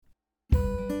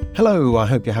Hello, I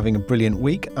hope you're having a brilliant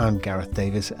week. I'm Gareth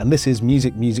Davis, and this is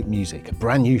Music, Music, Music, a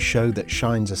brand new show that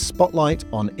shines a spotlight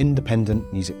on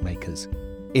independent music makers.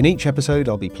 In each episode,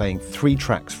 I'll be playing 3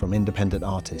 tracks from independent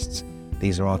artists.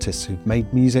 These are artists who've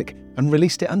made music and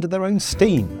released it under their own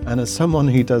steam, and as someone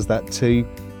who does that too,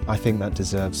 I think that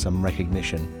deserves some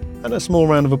recognition and a small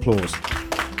round of applause.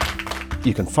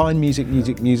 You can find Music,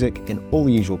 Music, Music in all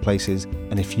the usual places,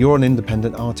 and if you're an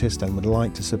independent artist and would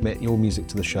like to submit your music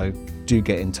to the show, do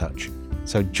get in touch.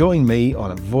 So join me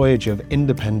on a voyage of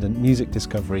independent music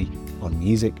discovery on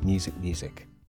Music, Music, Music.